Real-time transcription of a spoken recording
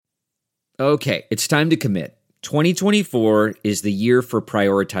Okay, it's time to commit. 2024 is the year for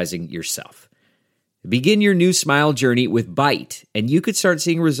prioritizing yourself. Begin your new smile journey with Byte, and you could start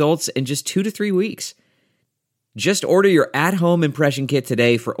seeing results in just 2 to 3 weeks. Just order your at-home impression kit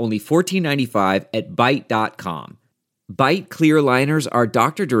today for only $14.95 at Byte.com. Byte clear liners are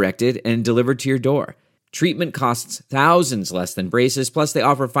doctor-directed and delivered to your door. Treatment costs thousands less than braces, plus they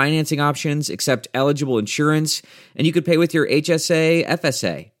offer financing options, accept eligible insurance, and you could pay with your HSA,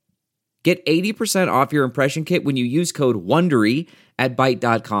 FSA. Get 80% off your impression kit when you use code WONDERY at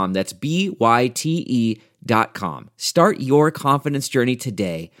Byte.com. That's BYTE.com. Start your confidence journey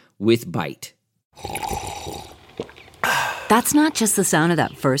today with Byte. That's not just the sound of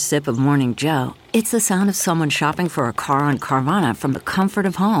that first sip of Morning Joe. It's the sound of someone shopping for a car on Carvana from the comfort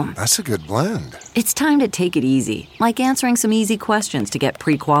of home. That's a good blend. It's time to take it easy, like answering some easy questions to get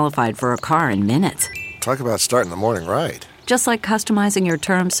pre-qualified for a car in minutes. Talk about starting the morning right. Just like customizing your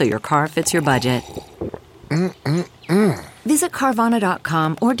terms so your car fits your budget. Visit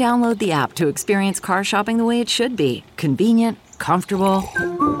Carvana.com or download the app to experience car shopping the way it should be. Convenient, comfortable.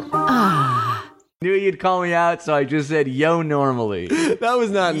 Knew you'd call me out, so I just said yo normally. That was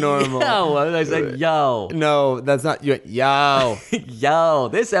not normal. Yo, I said yo. No, that's not you. Yo. Yo.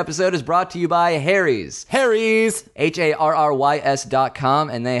 This episode is brought to you by Harry's. Harry's. HARRYS.com,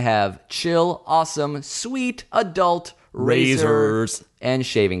 and they have chill, awesome, sweet, adult razors and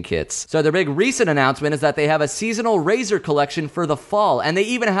shaving kits. So their big recent announcement is that they have a seasonal razor collection for the fall, and they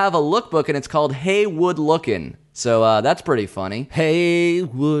even have a lookbook, and it's called Hey Wood Lookin'. So that's pretty funny. Hey,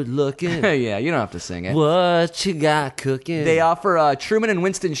 Wood Lookin'. Yeah, you don't have to sing it. What you got cooking? They offer Truman and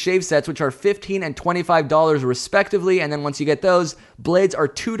Winston shave sets, which are $15 and $25 respectively, and then once you get those, blades are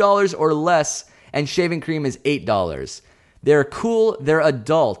 $2 or less, and shaving cream is $8. They're cool. They're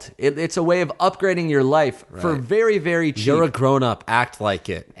adult. It's a way of upgrading your life for very, very cheap. You're a grown-up. Act like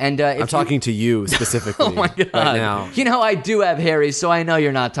it. And I'm talking to you specifically. Oh my God. Right now. You know, I do have Harry's, so I know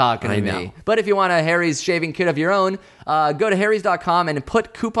you're not talking to me. But if you want a Harry's shaving kit of your own, go to harrys.com and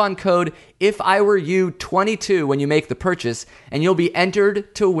put coupon code IFIWEREYOU22 when you make the purchase, and you'll be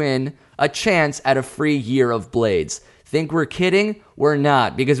entered to win a chance at a free year of blades. Think we're kidding? We're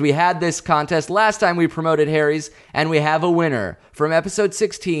not, because we had this contest last time we promoted Harry's, and we have a winner from episode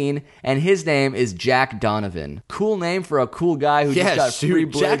 16, and his name is Jack Donovan. Cool name for a cool guy who just got free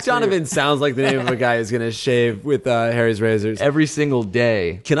blades. Jack Donovan sounds like the name of a guy who's going to shave with Harry's razors. Every single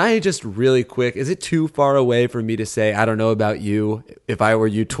day. Can I just really quick, is it too far away for me to say, I don't know about you, if I were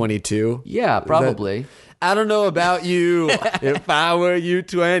you 22? Yeah, probably. I don't know about you if I were you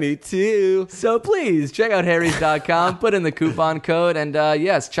 22. So please check out harrys.com, put in the coupon code, and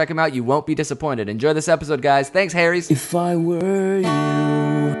yes, check them out. You won't be disappointed. Enjoy this episode, guys. Thanks, Harry's. If I were you,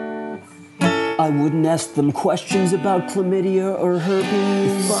 I wouldn't ask them questions about chlamydia or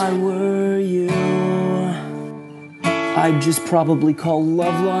herpes. If I were you, I'd just probably call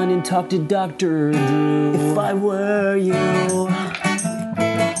Loveline and talk to Dr. Drew. If I were you,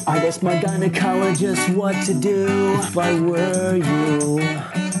 I'd ask my gynecologist what to do. If I were you,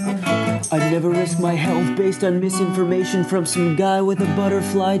 I'd never risk my health based on misinformation from some guy with a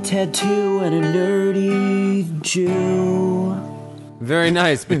butterfly tattoo and a nerdy Jew. Very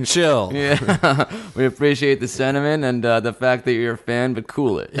nice, but chill. Yeah, we appreciate the sentiment and the fact that you're a fan, but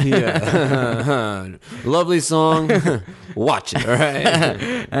cool it. Yeah. Lovely song. Watch it, all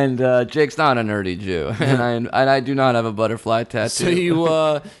right? And Jake's not a nerdy Jew, and I do not have a butterfly tattoo.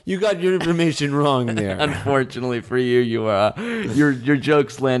 So you got your information wrong there. Unfortunately for you, your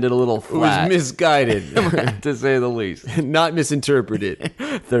jokes landed a little flat. It was misguided. To say the least. Not misinterpreted.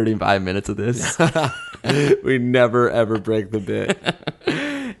 35 minutes of this. We never, ever break the bit.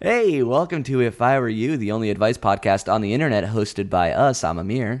 Hey, welcome to If I Were You, the only advice podcast on the internet hosted by us. I'm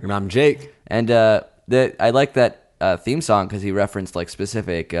Amir. And I'm Jake. And I like that theme song because he referenced like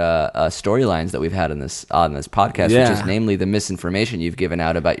specific storylines that we've had on this podcast, which is namely the misinformation you've given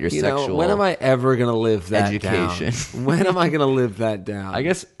out about your sexual when am I ever going to live that education down? When am I going to live that down? I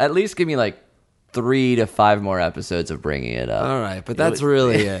guess at least give me like 3 to 5 more episodes of bringing it up. All right, but that's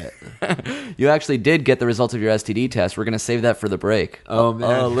really it. You actually did get the results of your STD test. We're going to save that for the break. Oh,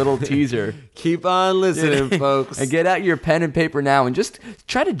 man. A little teaser. Keep on listening, folks. And get out your pen and paper now and just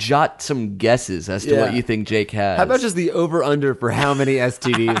try to jot some guesses as to what you think Jake has. How about just the over-under for how many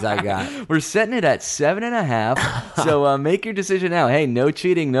STDs I got? We're setting it at 7.5, so make your decision now. Hey, no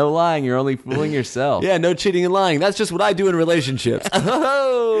cheating, no lying. You're only fooling yourself. Yeah, no cheating and lying. That's just what I do in relationships.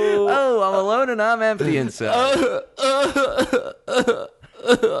 Oh, I'm alone and I'm empty inside.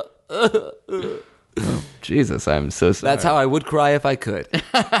 Jesus, I'm so sorry. That's how I would cry if I could.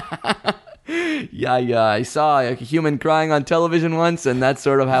 Yeah. I saw a human crying on television once, and that's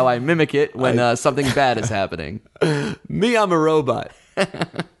sort of how I mimic it when something bad is happening. Me, I'm a robot.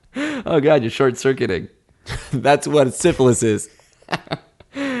 Oh, God, you're short-circuiting. That's what syphilis is.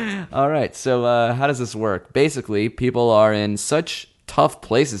 All right, so how does this work? Basically, people are in such tough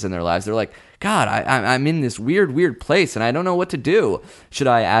places in their lives. They're like, God, I'm in this weird place, and I don't know what to do. Should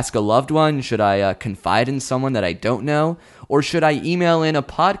I ask a loved one? Should I confide in someone that I don't know? Or should I email in a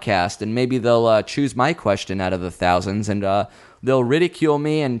podcast, and maybe they'll choose my question out of the thousands, and they'll ridicule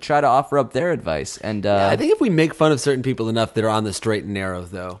me and try to offer up their advice. And I think if we make fun of certain people enough, they're on the straight and narrow,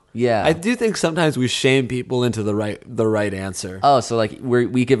 though. Yeah. I do think sometimes we shame people into the right answer. Oh, so like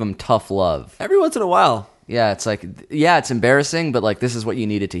we give them tough love. Every once in a while. Yeah, it's like, yeah, it's embarrassing, but like this is what you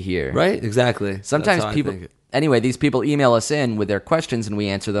needed to hear. Right? Exactly. Sometimes That's how I people... think it. Anyway, these people email us in with their questions, and we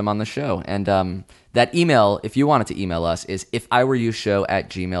answer them on the show. And that email, if you wanted to email us, is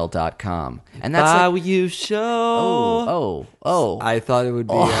ifiwereyoushow@gmail.com. And that's If I like, were you show. oh. I thought it would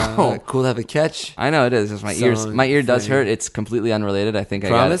be cool to have a catch. I know it is. It's my ear does hurt. It's completely unrelated. I think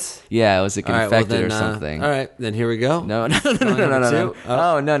Promise? I got it. Yeah, it was like All right, infected well, or then, something. All right, then here we go. No. Number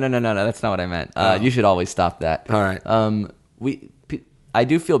Oh, no. That's not what I meant. Oh. You should always stop that. All right. I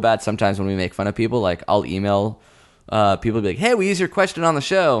do feel bad sometimes when we make fun of people. Like, I'll email people be like, "Hey, we used your question on the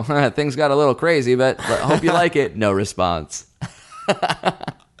show. Things got a little crazy, but I hope you like it." No response.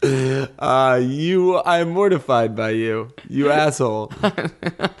 I'm mortified by you asshole.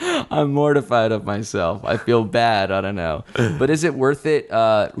 I'm mortified of myself. I feel bad. I don't know. But is it worth it?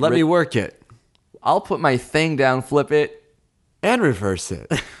 Let me work it I'll put my thing down, flip it. and reverse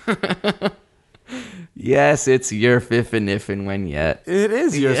it. Yes, it's your fiffin' when yet. It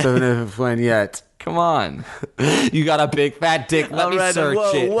is your when yet. Come on. You got a big fat dick. Let me Alright, search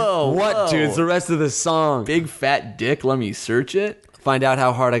whoa, it. whoa, What, whoa. dude? It's the rest of the song. Big fat dick, let me search it. Find out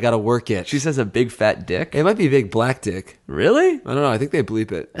how hard I gotta work it. She says a big fat dick. It might be big black dick. Really? I don't know. I think they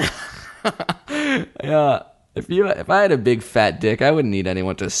bleep it. Yeah. If I had a big fat dick, I wouldn't need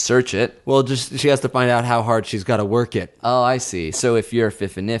anyone to search it. Well, just she has to find out how hard she's got to work it. Oh, I see. So if you're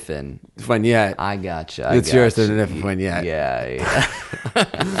fiffin', When yet. I gotcha. It's yours when yet. Yeah.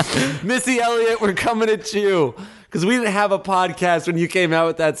 Missy Elliott, we're coming at you. Because we didn't have a podcast when you came out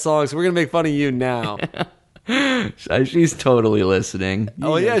with that song, so we're going to make fun of you now. She's totally listening.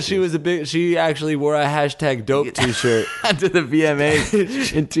 Oh, yeah, she actually wore a hashtag dope t-shirt. To the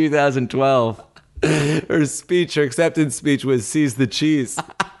VMAs in 2012. Her acceptance speech was "Seize the cheese."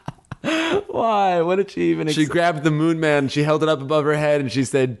 Why? What did she even... She grabbed the moon man, she held it up above her head, and she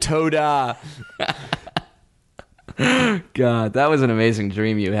said, "Toda." God, that was an amazing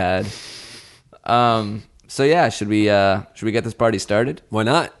dream you had. So yeah, should we get this party started? Why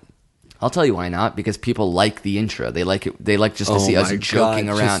not? I'll tell you why not. Because people like the intro. They like it. They like just to see us my joking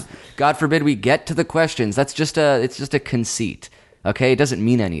God, around. God forbid we get to the questions. That's just a conceit. Okay, it doesn't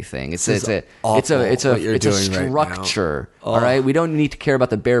mean anything. It's a structure. All right, we don't need to care about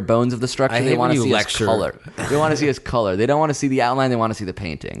the bare bones of the structure. I hate They want when to you see lecture. us color. They want to see us color. They don't want to see the outline. They want to see the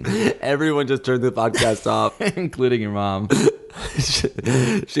painting, Everyone just turned the podcast off. including your mom.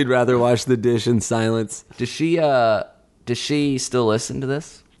 She'd rather wash the dish in silence. Does she still listen to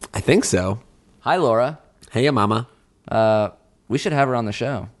this? I think so. Hi, Laura. Hey, mama. We should have her on the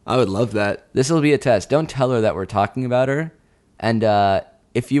show. I would love that. This will be a test. Don't tell her that we're talking about her. And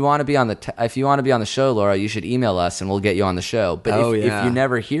if you want to be on the show, Laura, you should email us and we'll get you on the show. But if you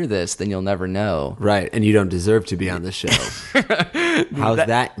never hear this, then you'll never know. Right, and you don't deserve to be on the show. How's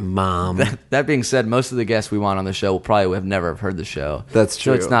that, Mom? That being said, most of the guests we want on the show will probably have never heard the show. That's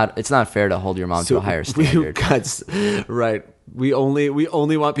true. So it's not fair to hold your mom to a higher standard. Right. We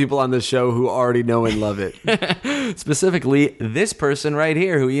only want people on the show who already know and love it. Specifically, this person right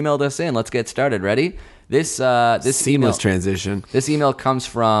here who emailed us in. Let's get started. Ready? This Seamless transition. This email comes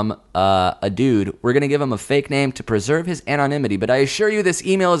from a dude. We're going to give him a fake name to preserve his anonymity, but I assure you this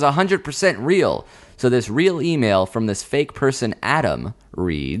email is 100% real. So this real email from this fake person, Adam,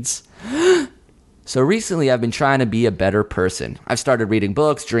 reads... So recently I've been trying to be a better person. I've started reading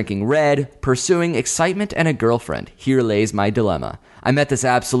books, drinking red, pursuing excitement and a girlfriend. Here lays my dilemma. I met this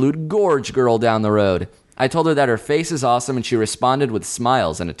absolute gorge girl down the road. I told her that her face is awesome and she responded with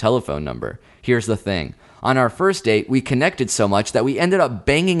smiles and a telephone number. Here's the thing. On our first date, we connected so much that we ended up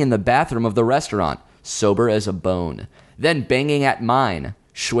banging in the bathroom of the restaurant, sober as a bone. Then banging at mine,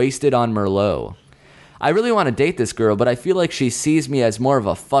 shwasted on Merlot. I really want to date this girl, but I feel like she sees me as more of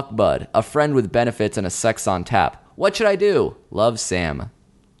a fuck bud, a friend with benefits and a sex on tap. What should I do? Love, Sam.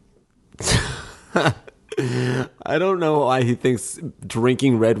 I don't know why he thinks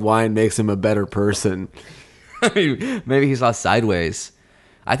drinking red wine makes him a better person. Maybe he saw Sideways.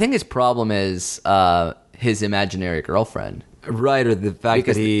 I think his problem is his imaginary girlfriend. Right, or the fact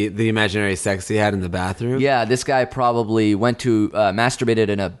Because that the imaginary sex he had in the bathroom. Yeah, this guy probably went to masturbated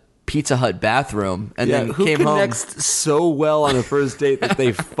in a Pizza Hut bathroom and then who came home connects so well on a first date that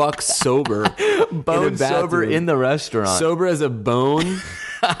they fuck sober, bone sober in the restaurant. sober as a bone.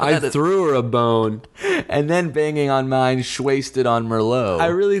 I threw her a bone. And then banging on mine, wasted on Merlot. I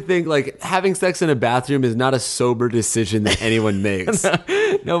really think like having sex in a bathroom is not a sober decision that anyone makes.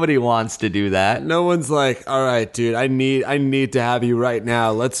 Nobody wants to do that. No one's like, all right, dude, I need to have you right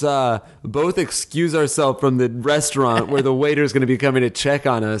now. Let's both excuse ourselves from the restaurant where the waiter's going to be coming to check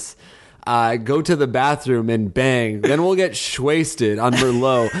on us. Go to the bathroom and bang. Then we'll get shwasted on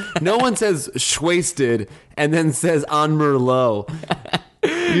Merlot. No one says shwasted and then says on Merlot.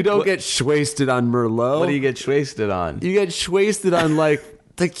 You don't get shwasted on Merlot. What do you get shwasted on? You get shwasted on like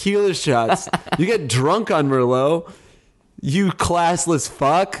tequila shots. You get drunk on Merlot. You classless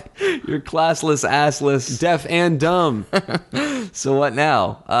fuck. You're classless, assless. Deaf and dumb. So what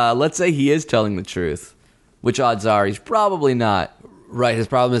now? Let's say he is telling the truth. Which odds are he's probably not. Right, his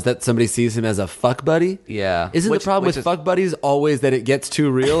problem is that somebody sees him as a fuck buddy. Yeah. Isn't the problem with fuck buddies always that it gets too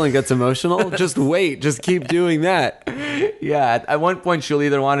real and gets emotional? Just wait, just keep doing that. Yeah, at one point she'll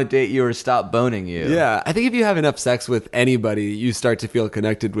either want to date you or stop boning you. Yeah, I think if you have enough sex with anybody, you start to feel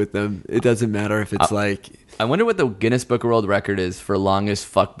connected with them. It doesn't matter if it's like... I wonder what the Guinness Book of World Record is for longest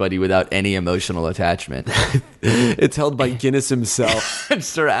fuck buddy without any emotional attachment. It's held by Guinness himself.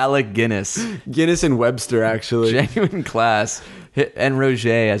 Sir Alec Guinness. Guinness and Webster, actually. Genuine class. And Roger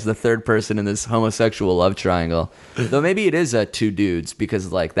as the third person in this homosexual love triangle. Though maybe it is two dudes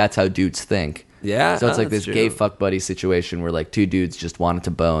because like that's how dudes think. Yeah. So it's like that's this true. gay fuck buddy situation where like two dudes just wanted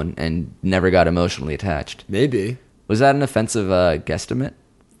to bone and never got emotionally attached. Maybe. Was that an offensive guesstimate?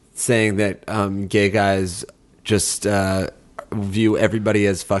 Saying that gay guys just view everybody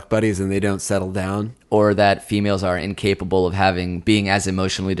as fuck buddies and they don't settle down. Or that females are incapable of being as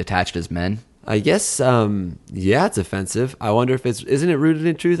emotionally detached as men? I guess, yeah, it's offensive. I wonder if isn't it rooted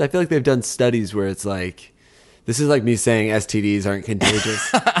in truth? I feel like they've done studies where it's like, this is like me saying STDs aren't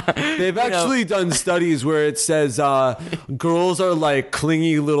contagious. They've actually done studies where it says girls are like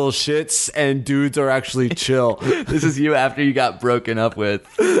clingy little shits and dudes are actually chill. This is you after you got broken up with.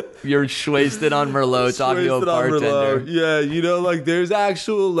 You're wasted on Merlot talking to a bartender. Yeah, you know, like there's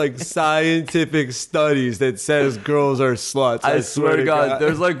actual like scientific studies that says girls are sluts. I swear to God,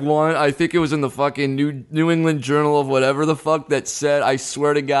 there's like one, I think it was in the fucking New England Journal of whatever the fuck that said, I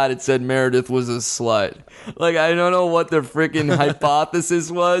swear to God, it said Meredith was a slut. Like, I don't know what their freaking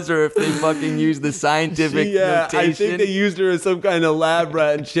hypothesis was or if they fucking used the scientific notation. I think they used her as some kind of lab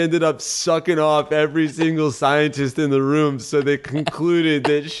rat and she ended up sucking off every single scientist in the room. So they concluded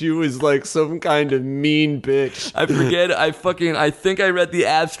that she was like some kind of mean bitch. I forget, I think I read the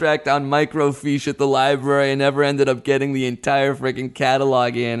abstract on microfiche at the library and never ended up getting the entire freaking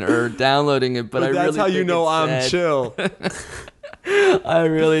catalog in or downloading it, but I that's really how think you know it I'm said- chill. I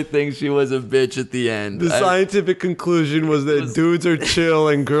really think she was a bitch at the end. The scientific conclusion was that dudes are chill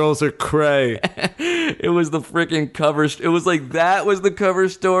and girls are cray. It was the freaking cover. It was like that was the cover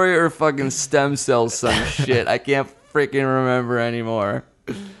story or fucking stem cells some shit. I can't freaking remember anymore.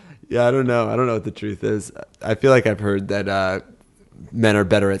 Yeah, I don't know. I don't know what the truth is. I feel like I've heard that men are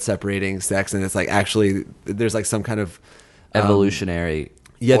better at separating sex, and it's like actually there's like some kind of Evolutionary.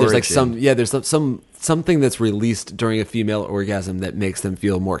 yeah. There's like origin. there's something that's released during a female orgasm that makes them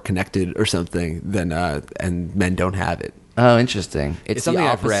feel more connected or something than and men don't have it. Oh, interesting. It's something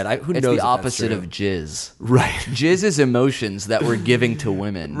I've read. Who it's knows if the that's opposite true. of jizz. Right. Jizz is emotions that we're giving to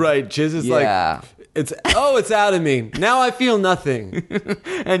women. Right. Jizz is Yeah. like it's out of me. Now I feel nothing.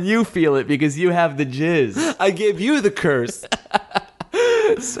 And you feel it because you have the jizz. I gave you the curse.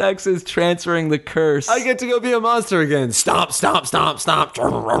 Sex is transferring the curse. I get to go be a monster again. Stomp, stomp, stomp, stomp.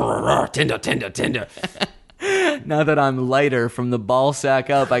 Tinder, tinder, tinder. Now that I'm lighter from the ball sack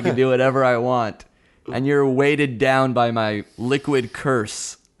up, I can do whatever I want. And you're weighted down by my liquid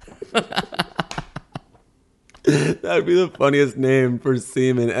curse. That'd be the funniest name for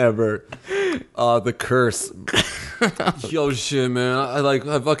semen ever. The curse. Yo, shit, man.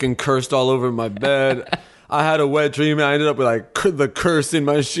 I fucking cursed all over my bed. I had a wet dream and I ended up with like the curse in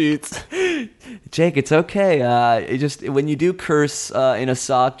my sheets. Jake, it's okay. It just when you do curse in a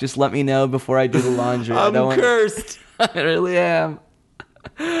sock, just let me know before I do the laundry. I'm cursed. I really am.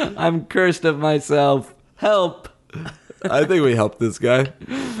 I'm cursed of myself. Help. I think we helped this guy.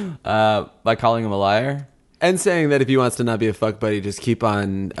 By calling him a liar? And saying that if he wants to not be a fuck buddy, just keep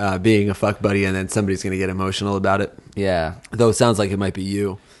on being a fuck buddy and then somebody's going to get emotional about it. Yeah. Though it sounds like it might be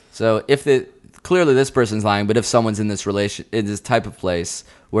you. So if the clearly this person's lying, but if someone's in this type of place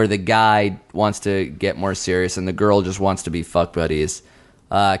where the guy wants to get more serious and the girl just wants to be fuck buddies,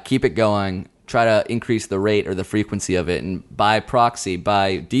 keep it going. Try to increase the rate or the frequency of it, and by proxy,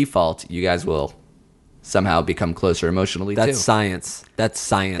 by default, you guys will somehow become closer emotionally too. That's science. That's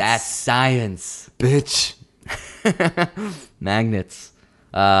science, bitch. Magnets.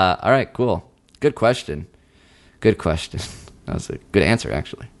 All right, cool. Good question. That was a good answer,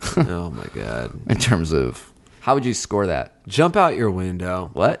 actually. Oh my god. In terms of, how would you score that? Jump out your window.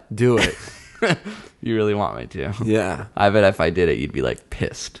 What? Do it. You really want me to? Yeah. I bet if I did it, you'd be like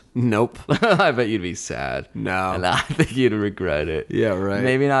pissed. Nope. I bet you'd be sad. No. And I think you'd regret it. Yeah, right.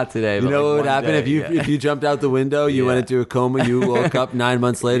 Maybe not today, but You know like what would one happen day, if you jumped out the window, you went into a coma, you woke up 9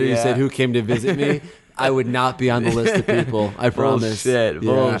 months later, you Yeah. said, who came to visit me? I would not be on the list of people. I promise.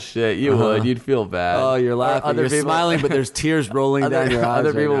 Bullshit. You would. You'd feel bad. Oh, you're laughing. Other You're people, smiling, but there's tears rolling down your eyes.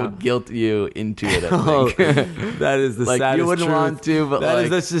 Other right people now. would guilt you into it, I Oh, think. that is the Like, saddest you wouldn't truth. want to, but that's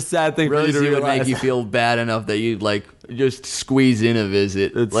just a sad thing for you to Rosie realize. would make you feel bad enough that you'd like just squeeze in a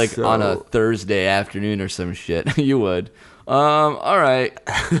visit, It's like so- on a Thursday afternoon or some shit. You would. All right.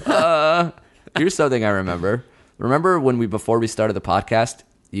 Here's something I remember. Remember when before we started the podcast,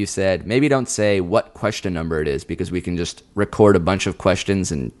 you said maybe don't say what question number it is because we can just record a bunch of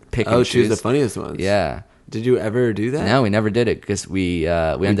questions and pick and choose choose the funniest ones. Yeah. Did you ever do that? No, we never did it because we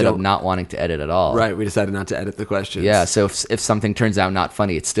ended up don't- not wanting to edit at all. Right, we decided not to edit the questions. Yeah, so if something turns out not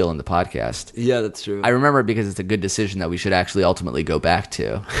funny, it's still in the podcast. Yeah, that's true. I remember it because it's a good decision that we should actually ultimately go back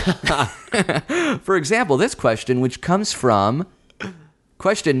to. For example, this question, which comes from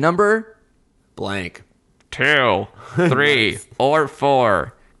question number Blank. 2, 3, or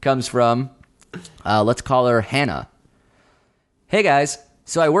 4, comes from, let's call her Hannah. Hey guys,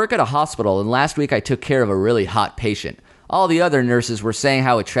 so I work at a hospital, and last week I took care of a really hot patient. All the other nurses were saying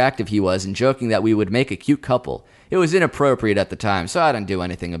how attractive he was and joking that we would make a cute couple. It was inappropriate at the time, so I didn't do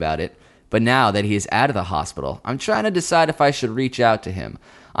anything about it. But now that he is out of the hospital, I'm trying to decide if I should reach out to him.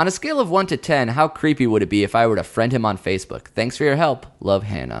 On a scale of 1 to 10, how creepy would it be if I were to friend him on Facebook? Thanks for your help. Love,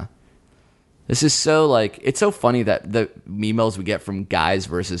 Hannah. This is so, like, it's so funny that the emails we get from guys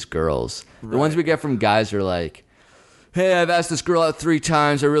versus girls. The ones we get from guys are like, hey, I've asked this girl out 3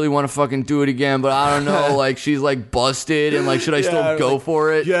 times. I really want to fucking do it again, but I don't know. Like, she's, like, busted, and, like, should I still go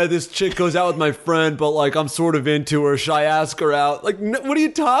for it? Yeah, this chick goes out with my friend, but, like, I'm sort of into her. Should I ask her out? Like, what are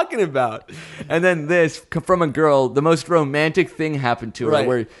you talking about? And then this, from a girl, the most romantic thing happened to her, Right.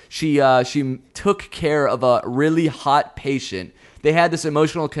 where she took care of a really hot patient. They had this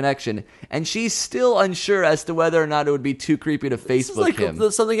emotional connection, and she's still unsure as to whether or not it would be too creepy to This is Facebook like him.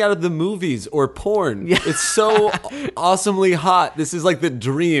 something out of the movies or porn. Yeah. It's so awesomely hot. This is like the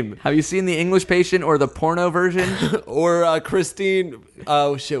dream. Have you seen The English Patient or the porno version? Or Christine,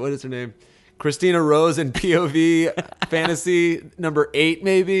 oh shit, what is her name? Christina Rose in POV fantasy number 8,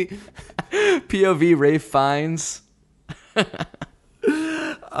 maybe. POV Rafe Fiennes.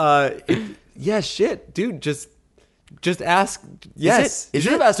 Yeah, shit, dude, just ask. Yes, Is you should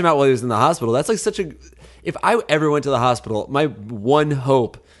it? have asked him out while he was in the hospital. That's like such a. If I ever went to the hospital, my one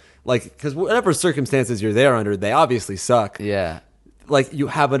hope, like, because whatever circumstances you're there under, they obviously suck. Yeah. Like, you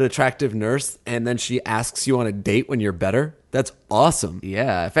have an attractive nurse, and then she asks you on a date when you're better. That's awesome.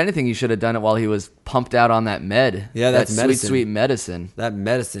 Yeah. If anything, you should have done it while he was pumped out on that med. Yeah, that's that medicine. sweet medicine. That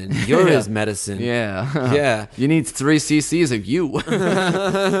medicine, you're his medicine. Yeah. Yeah. You need 3 cc's of you.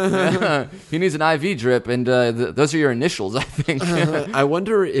 Yeah. He needs an IV drip, and those are your initials, I think. I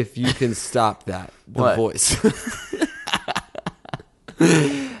wonder if you can stop that. The What? voice.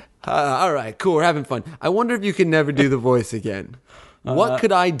 All right, cool. We're having fun. I wonder if you can never do the voice again. What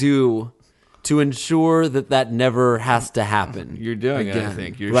could I do to ensure that never has to happen? You're doing it, I again?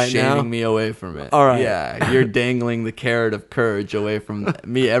 think. You're Right shaming now? me away from it. All right. Yeah. You're dangling the carrot of courage away from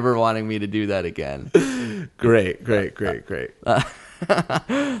me ever wanting me to do that again. Great. This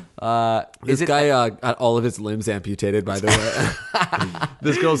it- guy got all of his limbs amputated, by the way.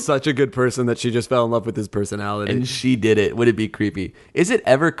 This girl's such a good person that she just fell in love with his personality. And she did it. Would it be creepy? Is it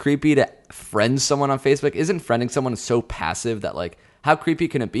ever creepy to friend someone on Facebook? Isn't friending someone so passive that, like, how creepy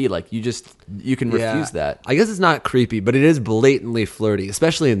can it be? Like, you can refuse that. I guess it's not creepy, but it is blatantly flirty,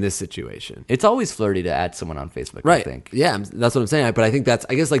 especially in this situation. It's always flirty to add someone on Facebook, I think. Yeah, that's what I'm saying. But I think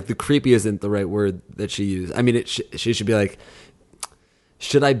I guess, like, the creepy isn't the right word that she used. I mean, she should be like,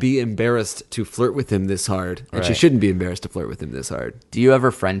 should I be embarrassed to flirt with him this hard? And she Right. shouldn't be embarrassed to flirt with him this hard. Do you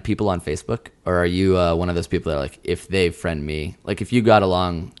ever friend people on Facebook? Or are you one of those people that are like, if they friend me, like if you met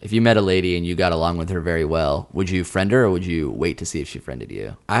a lady and you got along with her very well, would you friend her or would you wait to see if she friended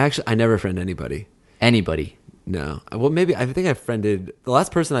you? I never friend anybody. Anybody. No. Well, maybe I think the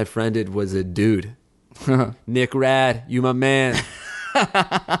last person I friended was a dude. Nick Rad, you my man.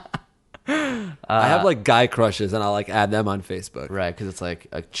 I have like guy crushes and I'll like add them on Facebook. Right, because it's like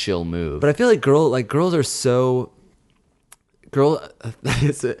a chill move. But I feel like girls are so the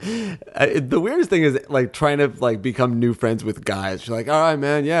weirdest thing is like trying to like become new friends with guys. You're like, all right,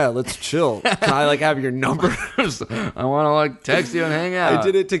 man, yeah, let's chill. Can I like have your number? I want to like text you and hang out. I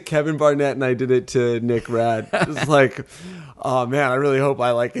did it to Kevin Barnett and I did it to Nick Rad. It's like, oh man, I really hope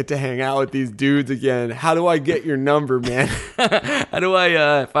I like get to hang out with these dudes again. How do I get your number, man? How do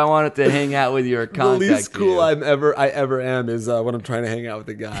I, if I wanted to hang out with you or contact the least cool you? I ever am is when I'm trying to hang out with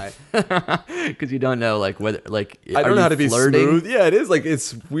a guy. Because you don't know like whether like I don't know how to be flirting? smooth. Yeah, it is like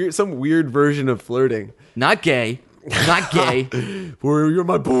it's weird, some weird version of flirting. Not gay. Not gay. Boy, you're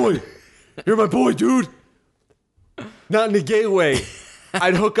my boy. You're my boy, dude. Not in a gay way.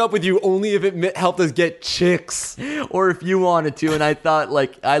 I'd hook up with you only if it helped us get chicks. Or if you wanted to, and I thought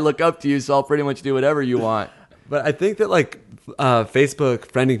like I look up to you, so I'll pretty much do whatever you want. But I think that like Facebook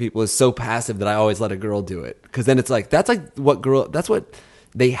friending people is so passive that I always let a girl do it, because then it's like that's what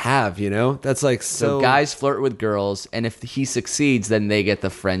they have, you know. That's like so guys flirt with girls, and if he succeeds, then they get the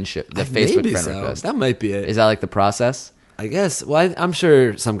friendship, the Facebook friend request. That might be it. Is that like the process? I guess. Well, I'm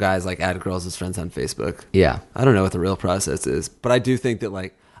sure some guys like add girls as friends on Facebook. Yeah. I don't know what the real process is, but I do think that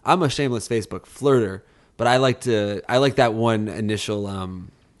like I'm a shameless Facebook flirter, but I like that one initial.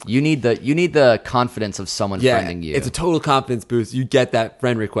 You need the confidence of someone friending you. It's a total confidence boost. You get that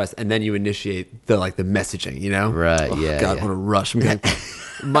friend request, and then you initiate the messaging. You know, right? Oh, yeah. God, yeah. what a rush!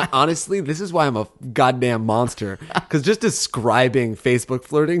 Honestly, this is why I'm a goddamn monster. Because just describing Facebook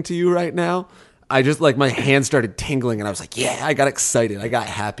flirting to you right now, I just like my hands started tingling, and I was like, yeah, I got excited, I got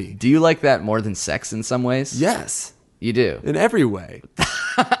happy. Do you like that more than sex in some ways? Yes, you do. In every way.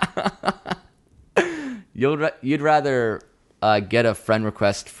 You'd rather get a friend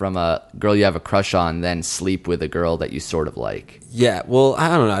request from a girl you have a crush on than sleep with a girl that you sort of like. Yeah, well, I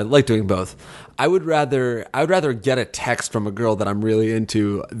don't know. I like doing both. I would rather get a text from a girl that I'm really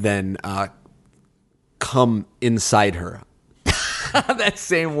into than come inside her. That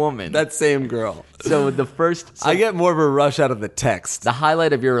same woman. That same girl. So I get more of a rush out of the text. The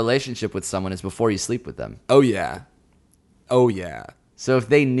highlight of your relationship with someone is before you sleep with them. Oh yeah. Oh yeah. So if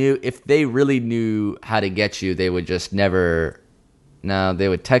they really knew how to get you, they would just they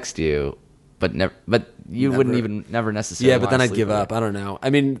would text you, but you wouldn't never necessarily. Yeah, but then I'd give up. I don't know. I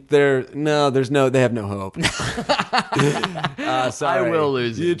mean, they have no hope. Sorry. I will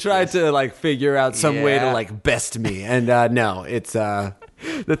lose. You tried to figure out some way to best me, and no, it's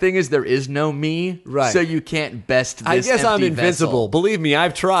The thing is, there is no me, right? So you can't best this I guess I'm empty invincible. vessel. Believe me,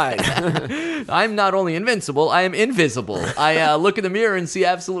 I've tried. I'm not only invincible, I am invisible. I look in the mirror and see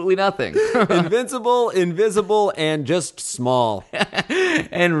absolutely nothing. Invincible, invisible, and just small.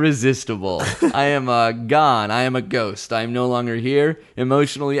 And resistible. I am gone. I am a ghost. I am no longer here.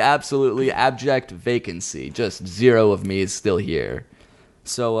 Emotionally, absolutely abject vacancy. Just zero of me is still here.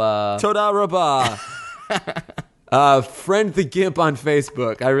 So, Toda Rabah. Friend the Gimp on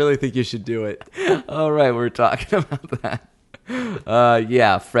Facebook. I really think you should do it. All right, we're talking about that.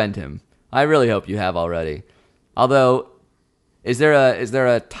 Yeah, friend him. I really hope you have already. Although, is there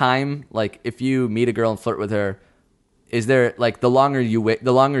a time, like if you meet a girl and flirt with her, is there the longer you wait,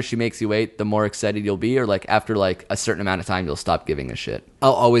 the longer she makes you wait, the more excited you'll be, or after a certain amount of time you'll stop giving a shit?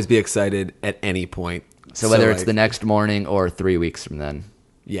 I'll always be excited at any point. So whether it's the next morning or 3 weeks from then.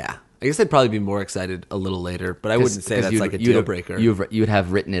 Yeah. I guess I'd probably be more excited a little later, but I wouldn't say that's a deal breaker. You'd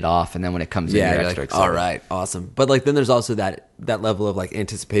have written it off, and then when it comes in, you're extra excited. All right, awesome. But then there's also that level of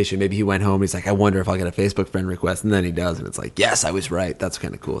anticipation. Maybe he went home, he's like, I wonder if I'll get a Facebook friend request, and then he does, and it's like, yes, I was right. That's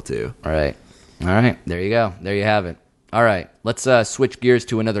kind of cool too. All right. There you go. There you have it. All right, let's switch gears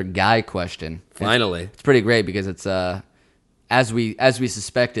to another guy question. Finally, it's pretty great because it's as we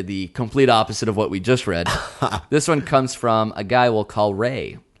suspected, the complete opposite of what we just read. This one comes from a guy we'll call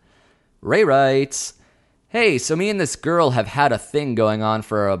Ray. Ray writes, hey, so me and this girl have had a thing going on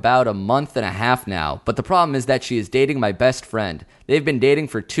for about a month and a half now, but the problem is that she is dating my best friend. They've been dating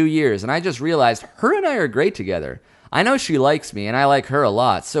for 2 years, and I just realized her and I are great together. I know she likes me, and I like her a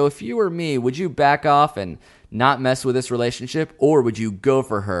lot, so if you were me, would you back off and not mess with this relationship, or would you go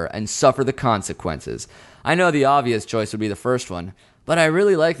for her and suffer the consequences? I know the obvious choice would be the first one, but I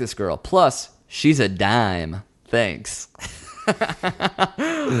really like this girl. Plus, she's a dime. Thanks.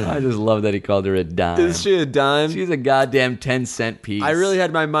 I just love that he called her a dime. Is she a dime? She's a goddamn 10-cent piece. I really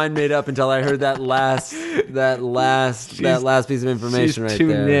had my mind made up until I heard that last piece of information right there. She's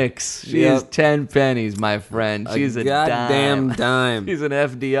 2 nicks. She is 10 pennies, my friend. She's a goddamn dime. She's an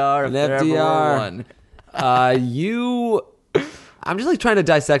FDR. If there ever were one. I'm just like trying to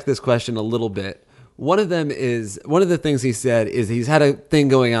dissect this question a little bit. One of the things he said is he's had a thing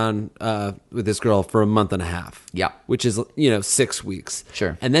going on with this girl for a month and a half. Yeah. Which is, 6 weeks.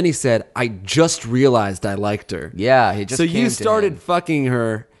 Sure. And then he said, I just realized I liked her. Yeah, he just So came you to started him. fucking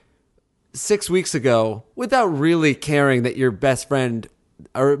her 6 weeks ago without really caring that your best friend,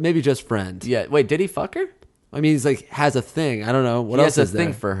 or maybe just friend. Yeah, wait, did he fuck her? I mean, he's like, has a thing. I don't know. What He else has is a thing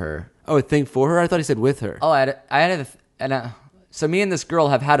there? for her. Oh, a thing for her? I thought he said with her. Oh, so me and this girl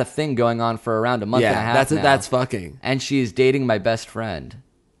have had a thing going on for around a month and a half now. That's fucking. And she's dating my best friend.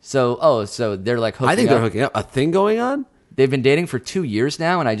 So they're like hooking up. I think they're hooking up. A thing going on? They've been dating for 2 years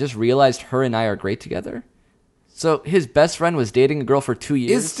now, and I just realized her and I are great together. So his best friend was dating a girl for 2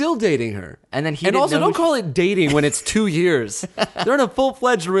 years. Is still dating her. And then he And didn't also, know don't who call it dating when it's 2 years. They're in a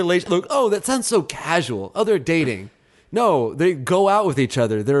full-fledged relationship. Look, oh, that sounds so casual. Oh, they're dating. No, they go out with each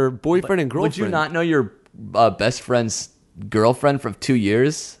other. They're boyfriend and girlfriend. Would you not know your best friend's girlfriend from 2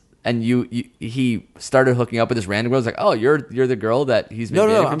 years? And he started hooking up with this random girl. It's like, oh, you're the girl that he's been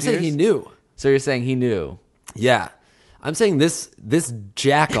dating No, for I'm 2 saying years? he knew. So you're saying he knew. Yeah. I'm saying this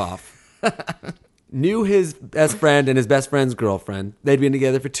jack-off knew his best friend and his best friend's girlfriend. They'd been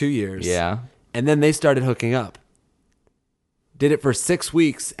together for 2 years. Yeah. And then they started hooking up. Did it for 6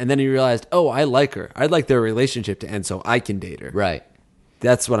 weeks, and then he realized, oh, I like her. I'd like their relationship to end so I can date her. Right.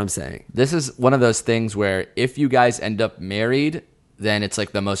 That's what I'm saying. This is one of those things where if you guys end up married, then it's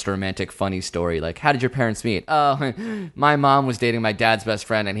like the most romantic, funny story. Like, how did your parents meet? Oh, my mom was dating my dad's best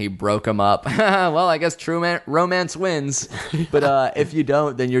friend and he broke them up. Well, I guess true romance wins. But if you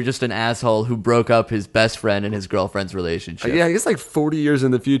don't, then you're just an asshole who broke up his best friend and his girlfriend's relationship. Yeah, I guess like 40 years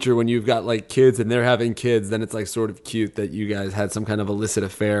in the future when you've got like kids and they're having kids, then it's like sort of cute that you guys had some kind of illicit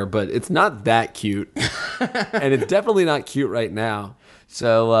affair, but it's not that cute. And it's definitely not cute right now.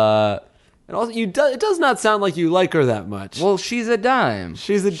 So, And also, it does not sound like you like her that much. well, she's a dime.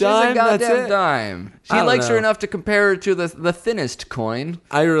 She's a She's dime? a goddamn That's it? dime. She I don't likes her know. enough to compare her to the thinnest coin.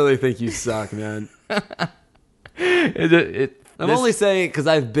 I really think you suck, man. I'm only saying it because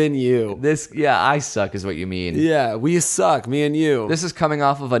I've been you. I suck is what you mean. Yeah, we suck, me and you. This is coming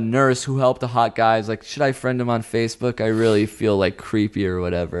off of a nurse who helped a hot guy. Is like, should I friend him on Facebook? I really feel like creepy or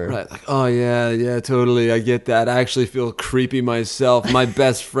whatever. Right, like, oh yeah, totally, I get that. I actually feel creepy myself. My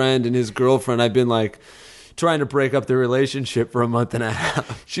best friend and his girlfriend, I've been like trying to break up their relationship for a month and a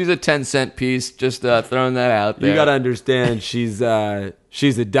half. She's a 10-cent piece. Just throwing that out there. You gotta understand, she's a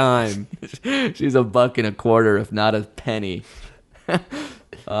dime. She's a buck and a quarter, if not a penny.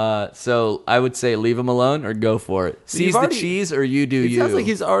 So I would say leave him alone or go for it. Seize the cheese or you do It you. sounds like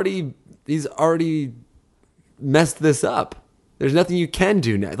he's already messed this up. There's nothing you can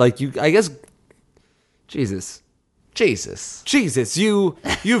do now. Like I guess, Jesus,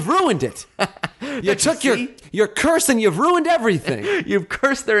 you've ruined it. You took your curse and you've ruined everything. You've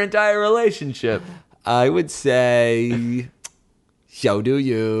cursed their entire relationship. I would say, so do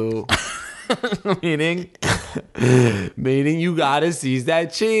you. Meaning You gotta seize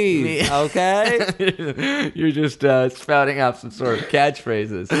that cheese, okay? you're just spouting out some sort of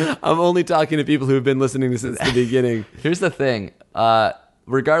catchphrases. I'm only talking to people who've been listening since the beginning. Here's the thing.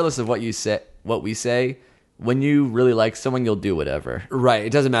 Regardless of what we say, when you really like someone, you'll do whatever. Right.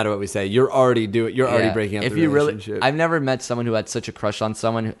 It doesn't matter what we say. You're already breaking up the relationship. I've never met someone who had such a crush on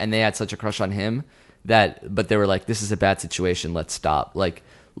someone and they had such a crush on him but they were like, this is a bad situation. Let's stop. Like,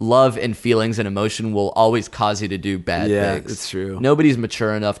 love and feelings and emotion will always cause you to do bad things. Yeah, it's true. Nobody's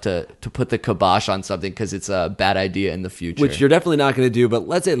mature enough to put the kibosh on something because it's a bad idea in the future. Which you're definitely not going to do, but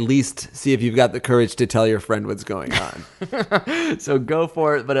let's at least see if you've got the courage to tell your friend what's going on. So go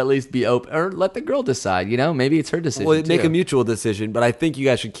for it, but at least be open, or let the girl decide. Maybe it's her decision. Well, make too. a mutual decision, but I think you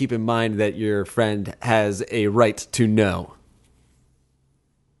guys should keep in mind that your friend has a right to know.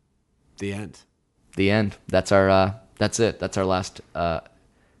 The end. The end. That's it. That's our last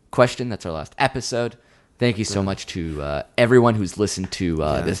question. That's our last episode. Thank you so much to everyone who's listened to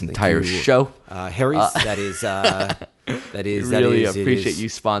this entire show. Harry's, that is Really appreciate you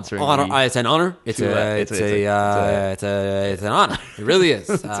sponsoring honor. me. It's an honor. It's an honor. It really is.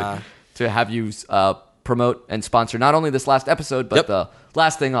 To have you promote and sponsor not only this last episode, but the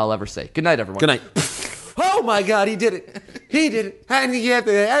last thing I'll ever say. Good night, everyone. Good night. Oh my God, he did it. He did it. I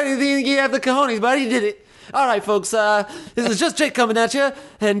didn't think you have the cojones, but he did it. All right, folks. This is just Jake coming at you,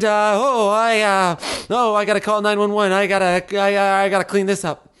 and I gotta call 911. I gotta clean this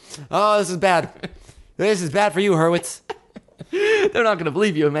up. Oh, this is bad. This is bad for you, Hurwitz. They're not going to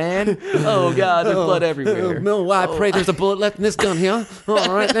believe you, man. Oh, God, there's blood everywhere. No, I pray there's a bullet left in this gun here.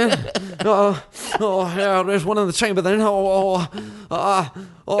 All right, then. Yeah, there's one in the chamber then.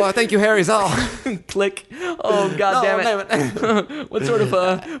 Thank you, Harry's. Click. Oh, God damn it. What sort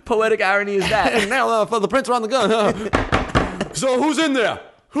of poetic irony is that? And now for the printer on the gun. So who's in there?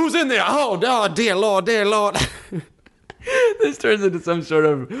 Who's in there? Oh, dear Lord, dear Lord. This turns into some sort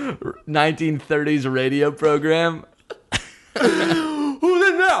of 1930s radio program. Who's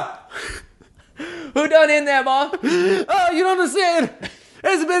in there? Who done in there, Ma? Oh, you don't understand.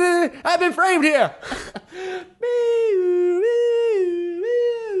 I've been framed here.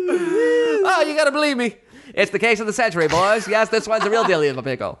 Oh, you gotta believe me. It's the case of the century, boys. Yes, this one's the real deal of a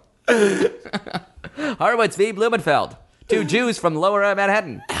pickle. Horowitz v. Blumenfeld. 2 Jews from Lower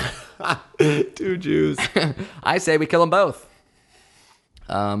Manhattan. 2 Jews. I say we kill them both.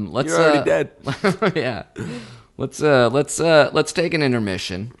 Let's. You're already dead. Yeah. Let's take an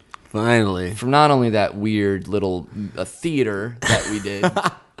intermission Finally. from not only that weird little theater that we did,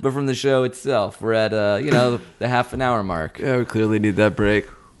 but from the show itself. We're at the half an hour mark. Yeah, we clearly need that break.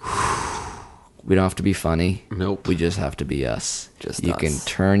 We don't have to be funny. Nope. We just have to be us. Just you us. can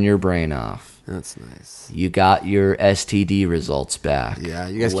turn your brain off. That's nice. You got your STD results back. Yeah,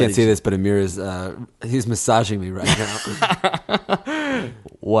 you guys What can't did see you- this, but Amir is he's massaging me right now.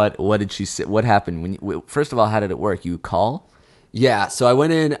 What did she say? What happened when? First of all, how did it work? You call? Yeah, so I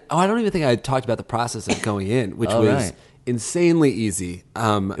went in. Oh, I don't even think I talked about the process of going in, which was right. insanely easy.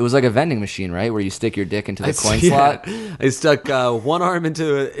 It was like a vending machine, right? Where you stick your dick into the coin yeah. slot. I stuck one arm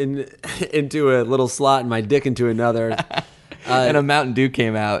into a little slot and my dick into another. And a Mountain Dew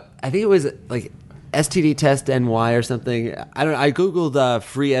came out. I think it was like STD Test NY or something. I don't know. I googled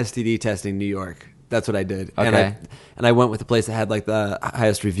free STD testing New York. That's what I did. Okay. And I went with the place that had like the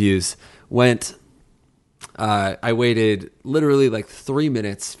highest reviews. I waited literally like 3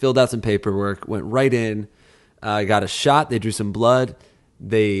 minutes, filled out some paperwork, went right in, got a shot. They drew some blood.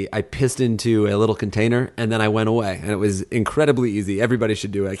 I pissed into a little container, and then I went away. And it was incredibly easy. Everybody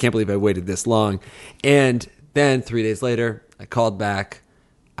should do it. I can't believe I waited this long. And then 3 days later, I called back.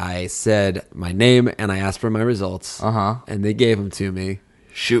 I said my name, and I asked for my results. And they gave them to me.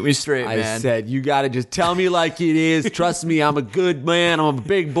 Shoot me straight, I man. said, you got to just tell me like it is. Trust me, I'm a good man. I'm a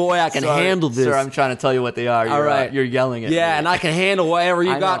big boy. I can handle this. Sir, I'm trying to tell you what they are. All right. You're yelling at me. Yeah, and I can handle whatever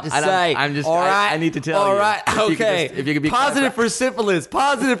you I got know. to And say. I'm just. All right. I need to tell you. All right. If you could Okay. just- if you could be positive for syphilis,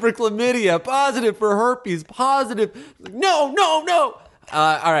 positive for chlamydia, positive for herpes, positive. No.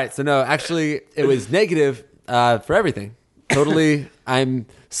 All right. So no, actually, it was negative for everything. Totally. I'm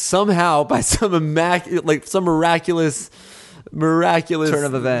somehow by some miraculous turn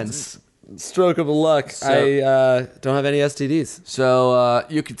of events. stroke of luck, I don't have any STDs. So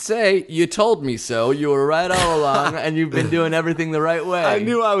you could say you told me so. You were right all along, and you've been doing everything the right way. I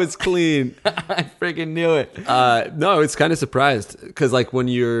knew I was clean. I freaking knew it. No, it's kind of surprised because like when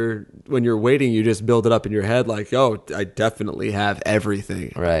you're waiting, you just build it up in your head like, oh, I definitely have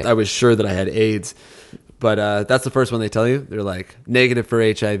everything. Right. I was sure that I had AIDS. But that's the first one they tell you. They're like negative for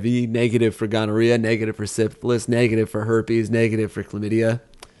HIV, negative for gonorrhea, negative for syphilis, negative for herpes, negative for chlamydia.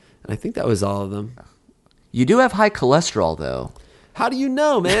 And I think that was all of them. You do have high cholesterol, though. How do you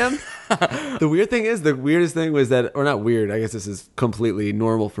know, man? The weirdest thing was that, or not weird, I guess this is completely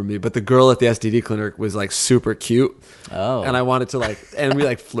normal for me, but the girl at the STD clinic was like super cute. Oh. And I wanted to and we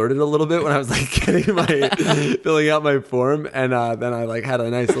like flirted a little bit when I was like filling out my form. And then I like had a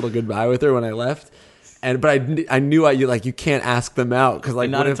nice little goodbye with her when I left. But I knew you can't ask them out because like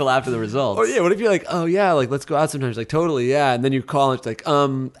Not until after the results. Oh yeah, what if you're like, oh yeah, like let's go out sometimes, like totally, yeah, and then you call and it's like,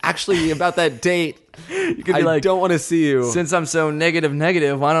 actually about that date, You could be I like, don't want to see you. since I'm so negative,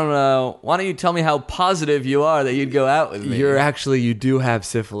 why don't you tell me how positive you are that you'd go out with me? You do have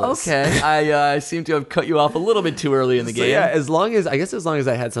syphilis. Okay. I seem to have cut you off a little bit too early in the So, game. yeah, as long as I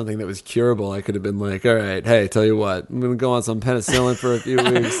had something that was curable, I could have been like, all right, hey, tell you what, I'm gonna go on some penicillin for a few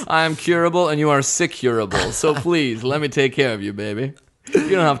weeks. I am curable and you are sick curable. So please, let me take care of you, baby. You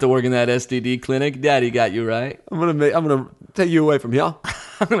don't have to work in that STD clinic. Daddy got you right. I'm gonna take you away from here.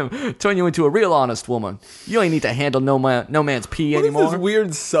 I'm gonna turn you into a real honest woman. You ain't need to handle no man's pee What is anymore. this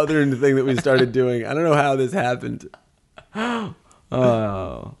weird Southern thing that we started doing? I don't know how this happened.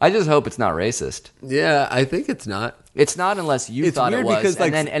 Oh, I just hope it's not racist. Yeah, I think it's not. It's not unless you It's thought it weird was, because,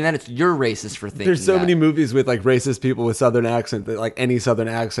 like, and then it's you're racist for thinking. There's so that. many movies with like racist people with Southern accent that like any Southern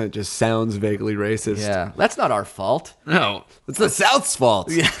accent just sounds vaguely racist. Yeah, that's not our fault. No, it's the South's fault.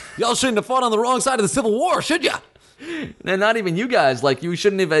 Yeah. Y'all shouldn't have fought on the wrong side of the Civil War, should ya? And not even you guys. Like, you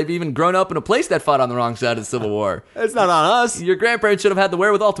shouldn't have even grown up in a place that fought on the wrong side of the Civil War. It's not on us. Your grandparents should have had the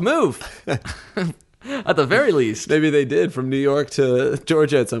wherewithal to move. At the very least. Maybe they did from New York to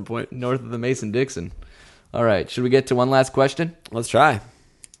Georgia at some point. North of the Mason-Dixon. All right, should we get to one last question? Let's try.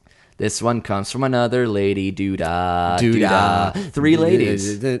 This one comes from another lady. Doo-dah, doo-dah. 3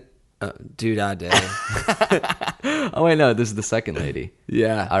 ladies. Doo-dah day. Oh, wait, no, this is the second lady.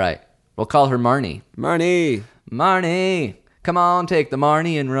 Yeah. All right, we'll call her Marnie. Marnie. Marnie, come on, take the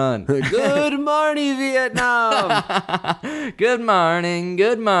Marnie and run. Good morning, Vietnam. Good morning,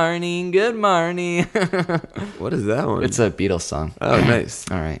 good morning, good morning. What is that one? It's a Beatles song. Oh, nice.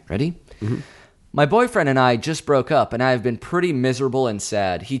 All right, ready? Mm-hmm. My boyfriend and I just broke up, and I have been pretty miserable and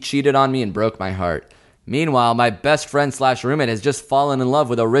sad. He cheated on me and broke my heart. Meanwhile, my best friend / roommate has just fallen in love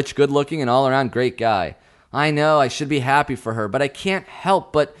with a rich, good-looking, and all-around great guy. I know I should be happy for her, but I can't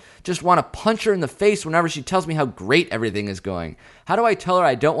help but just want to punch her in the face whenever she tells me how great everything is going. How do I tell her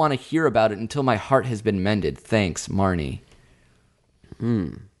I don't want to hear about it until my heart has been mended? Thanks, Marnie.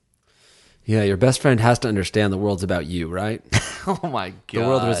 Yeah, your best friend has to understand the world's about you, right? Oh my God. The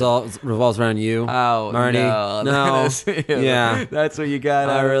world revolves around you. Oh, Marnie. No. Yeah. That's what you got.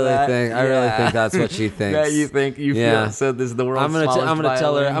 I really think that's what she thinks. Yeah, you think you feel so this is the world's smallest I'm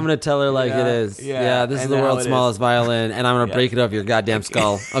gonna tell her like Yeah, it is. yeah. Yeah, this is And the now world's it smallest violin, and I'm gonna break it over your goddamn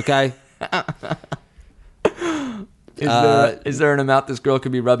skull. Okay. Is there an amount this girl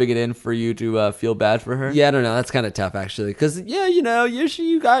could be rubbing it in for you to feel bad for her? Yeah, I don't know. That's kind of tough, actually. Because, yeah, you know,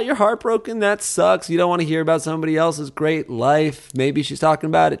 you got your heart broken. That sucks. You don't want to hear about somebody else's great life. Maybe she's talking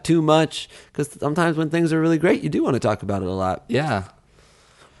about it too much. Because sometimes when things are really great, you do want to talk about it a lot. Yeah.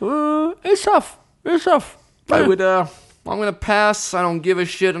 It's tough. It's tough. I'm going to pass. I don't give a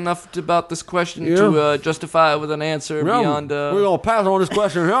shit enough about this question to justify it with an answer beyond... We're going to pass on this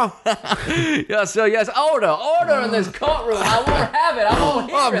question, huh? Yes, order in this courtroom. I won't have it. I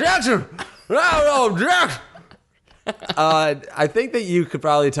won't hear Objection! Objection! I think that you could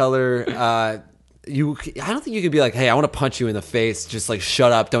probably tell her... I don't think you could be like, hey, I want to punch you in the face. Just like,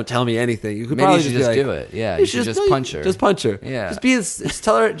 shut up. Don't tell me anything. You could Maybe probably you should just be do like, it. Yeah, you should just punch her. Just punch her. Yeah. Just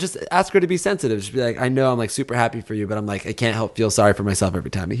tell her, just ask her to be sensitive. Just be like, I know I'm like super happy for you, but I'm like, I can't help feel sorry for myself every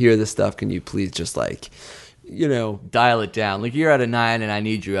time I hear this stuff. Can you please just like, you know. Dial it down. Like, you're at a 9 and I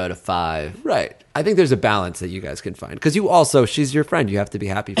need you at a 5. Right. I think there's a balance that you guys can find. Because she's your friend. You have to be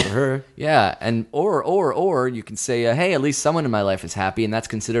happy for her. Yeah, and or you can say, hey, at least someone in my life is happy, and that's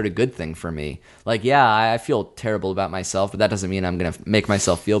considered a good thing for me. Like, yeah, I feel terrible about myself, but that doesn't mean I'm going to make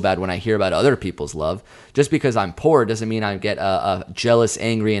myself feel bad when I hear about other people's love. Just because I'm poor doesn't mean I get jealous,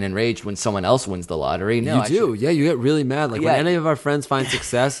 angry, and enraged when someone else wins the lottery. No, you do. Yeah, you get really mad. Like, Yeah. when any of our friends find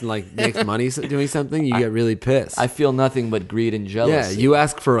success and, like, makes money doing something, you get really pissed. I feel nothing but greed and Yeah, jealousy. you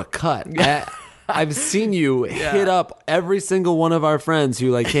ask for a cut. I've seen you hit up every single one of our friends who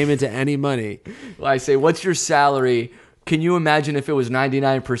like came into any money. I say, what's your salary? Can you imagine if it was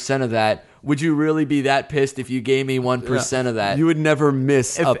 99% of that? Would you really be that pissed if you gave me 1% of that? You would never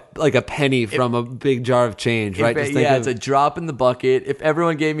miss a penny from a big jar of change, right? It's a drop in the bucket. If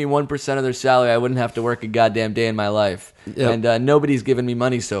everyone gave me 1% of their salary, I wouldn't have to work a goddamn day in my life. Yep. And nobody's given me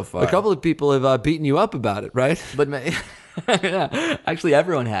money so far. A couple of people have beaten you up about it, right? But yeah, actually,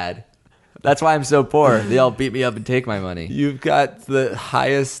 everyone had. That's why I'm so poor. They all beat me up and take my money. You've got the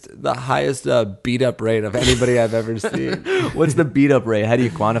highest beat up rate of anybody I've ever seen. What's the beat up rate? How do you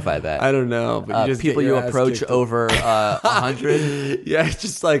quantify that? I don't know. But you just people get your you ass approach kicked. over 100. Yeah, it's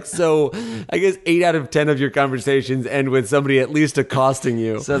just like, so I guess 8 out of 10 of your conversations end with somebody at least accosting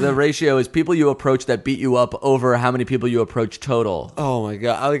you. So the ratio is people you approach that beat you up over how many people you approach total. Oh my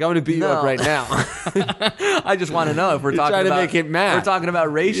god! I'm going to beat you up right now. I just want to know if we're talking trying to about make it math. We're talking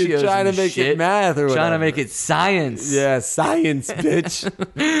about ratios. You're trying to and make shit. it math or whatever. Trying to make it science. Yeah, science,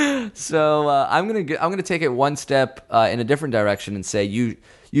 bitch. So I'm gonna take it one step in a different direction and say you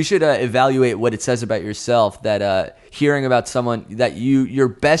should evaluate what it says about yourself that hearing about someone that your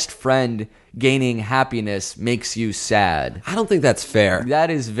best friend gaining happiness makes you sad. I don't think that's fair. That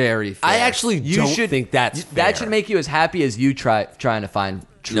is very fair. I actually don't think that's fair. That should make you as happy as you trying to find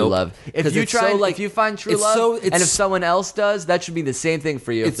true Nope. love. If 'Cause you it's try, so, like, if you find true it's love, so- and it's- if someone else does, that should be the same thing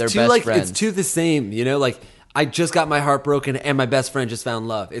for you if they're too, best like, friends. It's too the same, you know? Like, I just got my heart broken and my best friend just found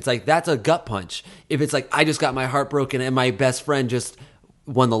love. It's like, that's a gut punch. If it's like, I just got my heart broken and my best friend just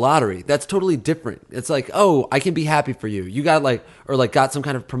won the lottery, that's totally different. It's like, oh, I can be happy for you. You got got some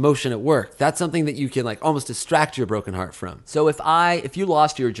kind of promotion at work. That's something that you can like almost distract your broken heart from. So if you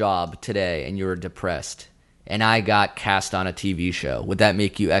lost your job today and you were depressed, and I got cast on a TV show, would that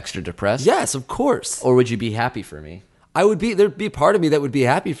make you extra depressed? Yes, of course. Or would you be happy for me? There'd be part of me that would be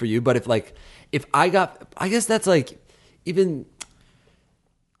happy for you, but if I guess that's like, even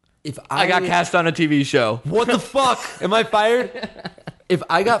if I got cast on a TV show. What the fuck? Am I fired? if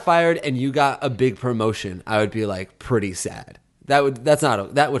I got fired and you got a big promotion, I would be like pretty sad. That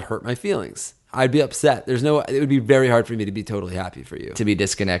would hurt my feelings. I'd be upset. It would be very hard for me to be totally happy for you. To be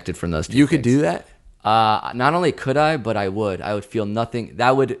disconnected from those two You could things. do that? Not only could I, but I would feel nothing.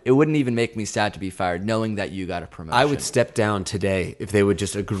 It wouldn't even make me sad to be fired, knowing that you got a promotion. I would step down today if they would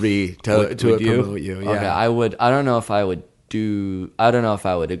just agree to promote you. Yeah. Okay, I would. I don't know if I would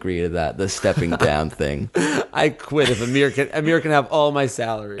agree to that. The stepping down thing. I quit if Amir can have all my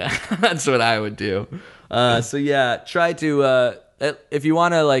salary. That's what I would do. So yeah, try to if you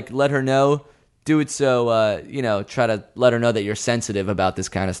want to like let her know, do it. So try to let her know that you're sensitive about this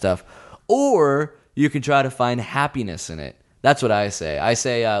kind of stuff, or you can try to find happiness in it. That's what I say. I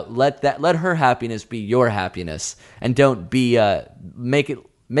say let her happiness be your happiness, and don't be make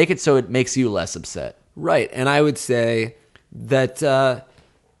it so it makes you less upset. Right, and I would say that.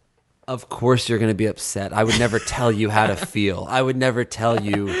 Of course you're going to be upset. I would never tell you how to feel. I would never tell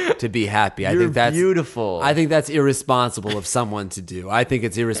you to be happy. I think that's beautiful. I think that's irresponsible of someone to do. I think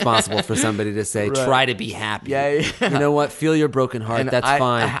it's irresponsible for somebody to say, try to be happy. Yeah. You know what? Feel your broken heart. And That's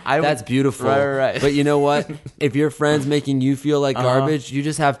fine. That's beautiful. Right. But you know what? If your friend's making you feel like garbage, you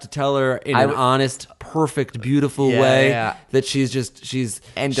just have to tell her in an honest, perfect, beautiful way that she's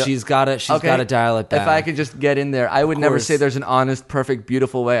got to dial it back. If I could just get in there, I would never say there's an honest, perfect,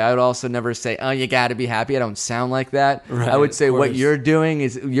 beautiful way. I would also never say, oh, you got to be happy. I don't sound like that. Right, I would say what you're doing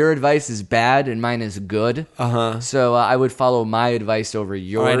is, your advice is bad and mine is good. So I would follow my advice over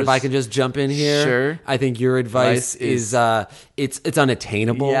yours. All right, if I can just jump in here. Sure. I think your advice is it's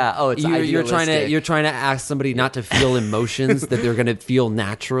unattainable. Yeah. Oh, it's you're idealistic. trying to ask somebody not to feel emotions that they're going to feel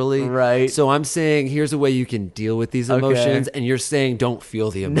naturally. Right. So I'm saying here's a way you can deal with these emotions, and you're saying don't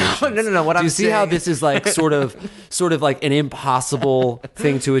feel the emotions. No. What Do I'm you see how saying- this is like sort of like an impossible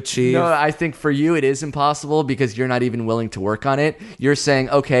thing to achieve? No, I think for you it is impossible because you're not even willing to work on it. You're saying,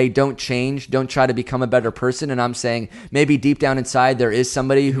 okay, don't change, don't try to become a better person. And I'm saying maybe deep down inside there is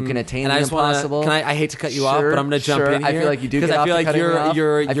somebody who can attain And the I just want impossible. to. I hate to cut you off, but I'm going to jump in here. I feel like you do. Because I feel like I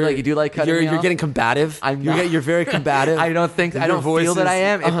feel like you do like cutting me You're off. getting combative. I'm not. You're very combative. I don't feel that I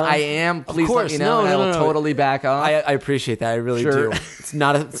am. If I am, please let me know. I will totally back off. I appreciate that. I really Sure. do. It's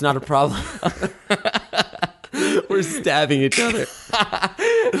not a problem. We're stabbing each other.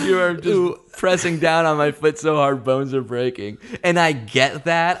 You are just pressing down on my foot so hard, bones are breaking. And I get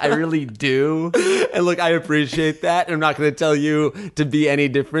that. I really do. And look, I appreciate that. I'm not going to tell you to be any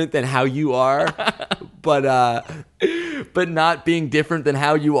different than how you are. But not being different than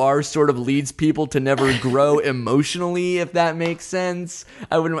how you are sort of leads people to never grow emotionally, if that makes sense.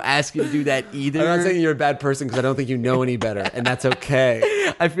 I wouldn't ask you to do that either. I'm not saying you're a bad person because I don't think you know any better, and that's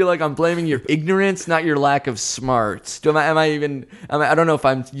okay. I feel like I'm blaming your ignorance, not your lack of smarts. I don't know if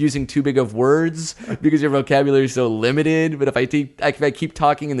I'm using too big of words because your vocabulary is so limited, but if I keep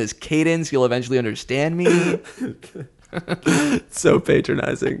talking in this cadence, you'll eventually understand me. So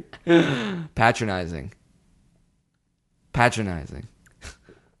patronizing. Patronizing.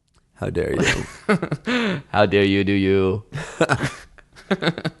 How dare you? How dare you do you?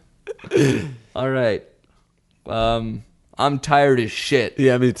 All right. I'm tired as shit.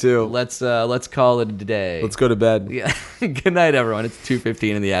 Yeah, me too. Let's call it a day. Let's go to bed. Yeah. Good night, everyone. It's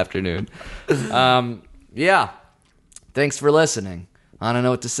 2:15 in the afternoon. Yeah. Thanks for listening. I don't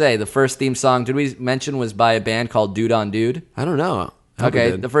know what to say. The first theme song, did we mention, was by a band called Dude on Dude? I don't know. I hope we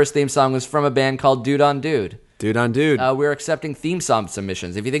Okay, did. the first theme song was from a band called Dude on Dude. Dude on Dude. We're accepting theme song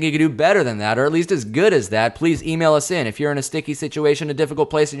submissions. If you think you could do better than that, or at least as good as that, please email us in. If you're in a sticky situation, a difficult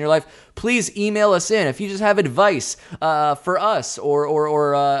place in your life, please email us in. If you just have advice for us,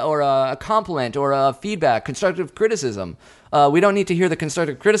 or a compliment, or a feedback, constructive criticism. We don't need to hear the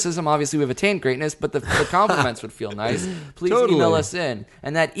constructive criticism. Obviously, we've attained greatness, but the compliments would feel nice. Please email us in.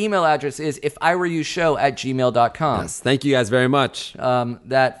 And that email address is iwereyoushow@gmail.com. Yes, thank you guys very much.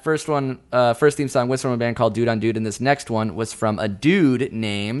 That first theme song was from a band called Dude on Dude, and this next one was from a dude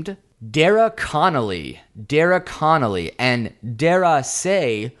named Dara Connolly. And dare I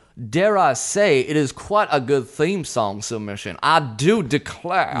say, it is quite a good theme song submission. I do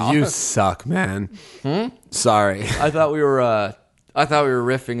declare. You suck, man. Sorry. I thought we were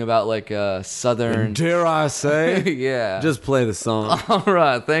riffing about like southern. Dare I say? Yeah. Just play the song. All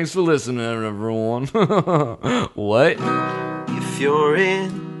right. Thanks for listening, everyone. What? If you're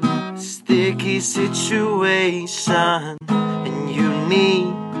in a sticky situation and you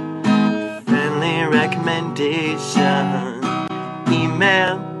need a friendly recommendation,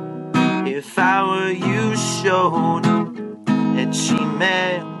 email if I were you showed at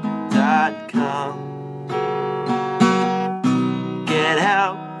gmail.com. Get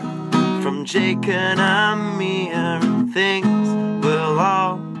help from Jake and Amir, and things will all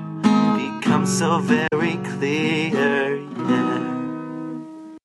become so very clear.